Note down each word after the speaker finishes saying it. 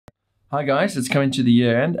Hi guys, it's coming to the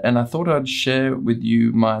year end and I thought I'd share with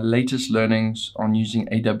you my latest learnings on using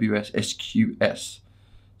AWS SQS,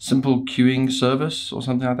 simple queuing service or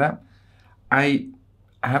something like that. I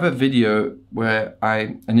have a video where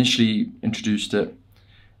I initially introduced it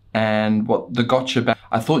and what the gotcha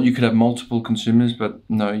I thought you could have multiple consumers, but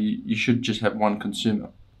no, you should just have one consumer.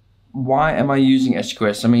 Why am I using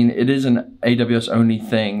SQS? I mean, it is an AWS only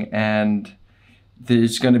thing and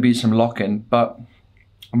there's going to be some lock-in, but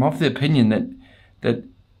I'm of the opinion that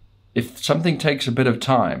if something takes a bit of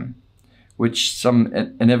time, which some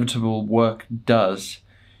inevitable work does,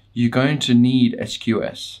 you're going to need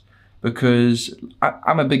SQS because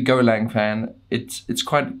I'm a big Golang fan. It's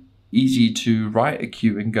quite easy to write a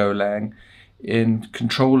queue in Golang and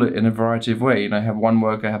control it in a variety of ways. You know, have one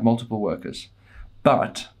worker, have multiple workers.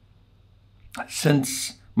 But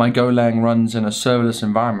since my Golang runs in a serverless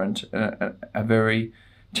environment, a very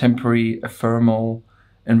temporary, ephemeral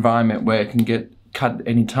environment where it can get cut at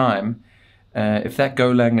any time, if that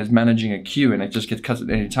Golang is managing a queue and it just gets cut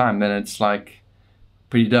at any time, then it's like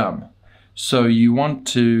pretty dumb. So you want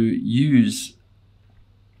to use,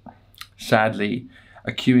 sadly,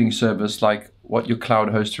 a queuing service like what your cloud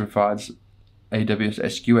host provides, AWS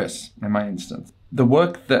SQS in my instance. The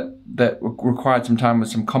work that required some time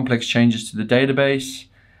was some complex changes to the database.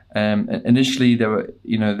 Initially there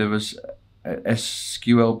was a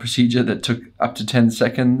SQL procedure that took up to 10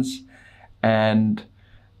 seconds, and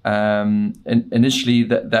initially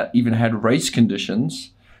that even had race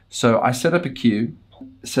conditions. So I set up a queue,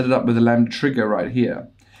 set it up with a Lambda trigger right here,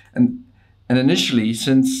 and initially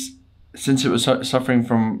since it was suffering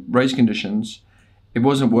from race conditions, it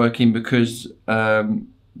wasn't working because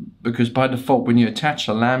by default when you attach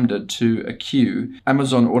a Lambda to a queue,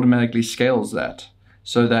 Amazon automatically scales that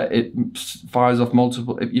so that it fires off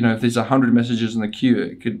multiple. If there's 100 messages in the queue,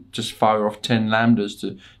 it could just fire off 10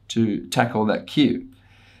 Lambdas to tackle that queue.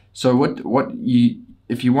 So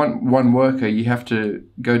if you want one worker, you have to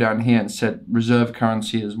go down here and set reserve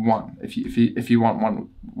currency as 1. If you want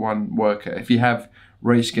one worker, if you have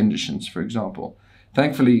race conditions, for example.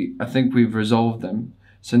 Thankfully, I think we've resolved them.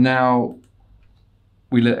 So now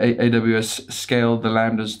we let AWS scale the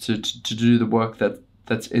Lambdas to do the work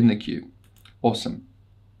that's in the queue. Awesome.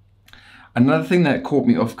 Another thing that caught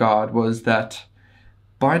me off guard was that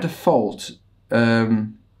by default, if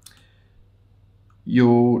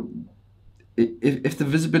the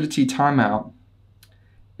visibility timeout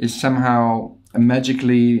is somehow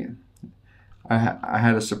magically, I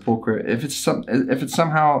had a support query. If the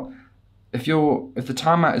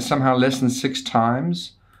timeout is somehow less than 6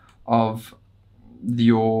 times of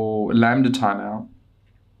your Lambda timeout,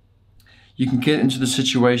 you can get into the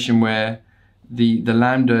situation where the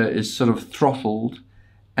Lambda is sort of throttled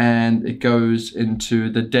and it goes into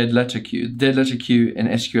the dead letter queue. The dead letter queue in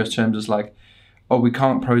SQS terms is like, oh, we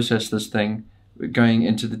can't process this thing, we're going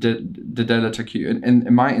into the dead letter queue. And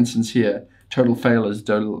in my instance here, total fail is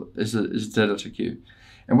dead letter queue.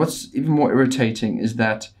 And what's even more irritating is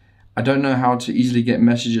that I don't know how to easily get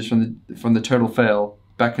messages from the total fail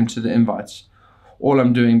back into the invites. All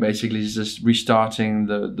I'm doing basically is just restarting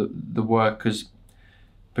the work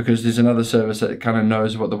because there's another service that kind of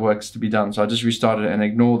knows what the work's to be done. So I just restarted it and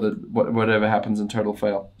ignore whatever happens in total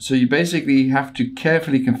fail. So you basically have to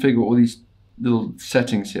carefully configure all these little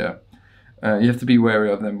settings here. You have to be wary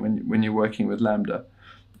of them when you're working with Lambda,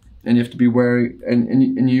 and you have to be wary.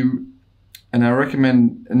 And I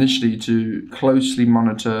recommend initially to closely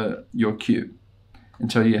monitor your queue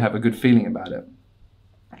until you have a good feeling about it,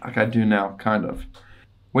 like I do now, kind of.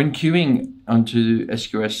 When queuing onto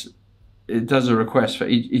SQS, it does a request for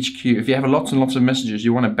each queue. If you have lots and lots of messages,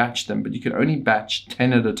 you want to batch them, but you can only batch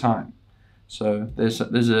 10 at a time. So there's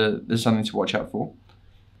something to watch out for.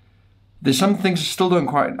 There's some things I still don't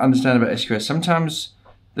quite understand about SQS. Sometimes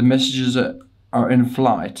the messages are in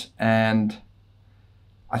flight, and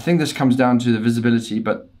I think this comes down to the visibility,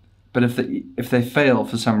 but if they fail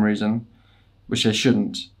for some reason, which they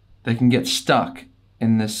shouldn't, they can get stuck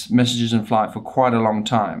in this messages in flight for quite a long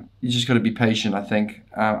time. You just got to be patient, I think.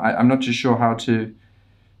 I'm not too sure how to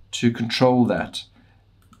control that.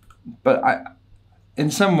 But in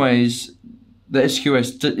some ways, the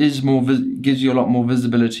SQS gives you a lot more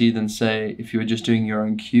visibility than, say, if you were just doing your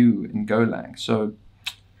own queue in Golang. So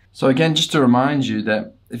again, just to remind you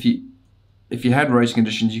that if you had race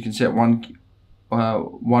conditions, you can set one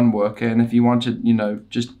worker, and if you wanted,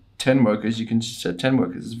 just 10 workers, you can just set 10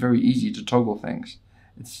 workers. It's very easy to toggle things.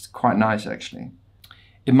 It's quite nice, actually.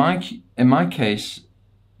 In my case,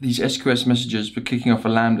 these SQS messages were kicking off a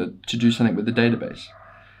Lambda to do something with the database.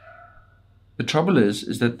 The trouble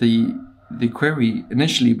is that the the query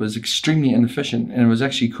initially was extremely inefficient, and it was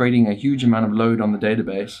actually creating a huge amount of load on the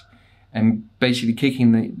database and basically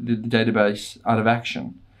kicking the database out of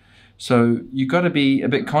action. So you got to be a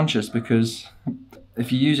bit conscious, because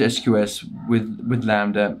if you use SQS with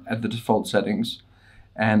Lambda at the default settings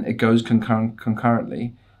and it goes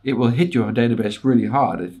concurrently, it will hit your database really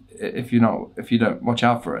hard if you don't watch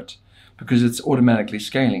out for it, because it's automatically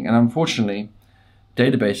scaling. And unfortunately,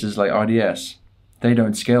 databases like RDS, they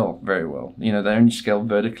don't scale very well. They only scale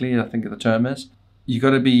vertically, I think the term is. You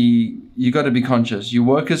got to be conscious. Your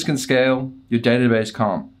workers can scale, your database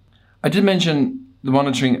can't. I did mention the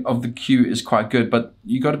monitoring of the queue is quite good, but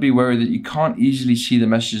you got to be wary that you can't easily see the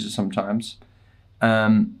messages sometimes.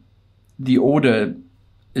 The order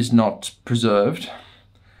is not preserved,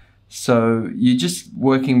 so you're just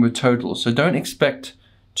working with totals. So don't expect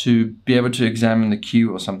to be able to examine the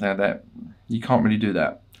queue or something like that. You can't really do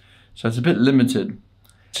that. So it's a bit limited.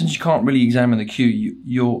 Since you can't really examine the queue,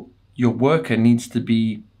 your worker needs to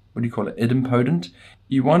be, what do you call it, idempotent.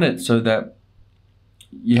 You want it so that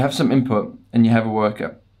you have some input and you have a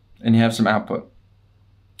worker and you have some output.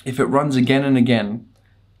 If it runs again and again,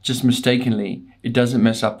 just mistakenly, it doesn't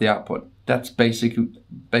mess up the output. That's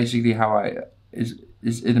basically how is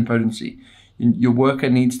idempotency. Your worker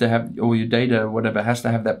needs to have, or your data, or whatever, has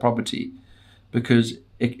to have that property, because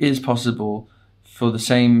it is possible for the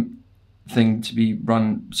same thing to be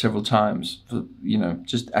run several times,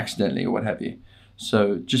 just accidentally or what have you.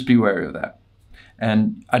 So just be wary of that.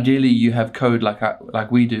 And ideally you have code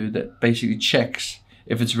like we do that basically checks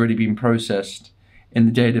if it's already been processed in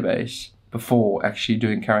the database before actually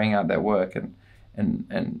carrying out that work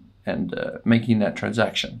and making that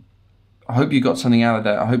transaction. I hope you got something out of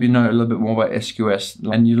that. I hope you know a little bit more about SQS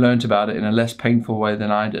and you learned about it in a less painful way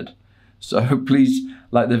than I did. So please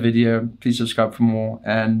like the video, please subscribe for more,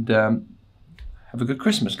 and have a good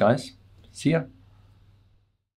Christmas, guys. See ya.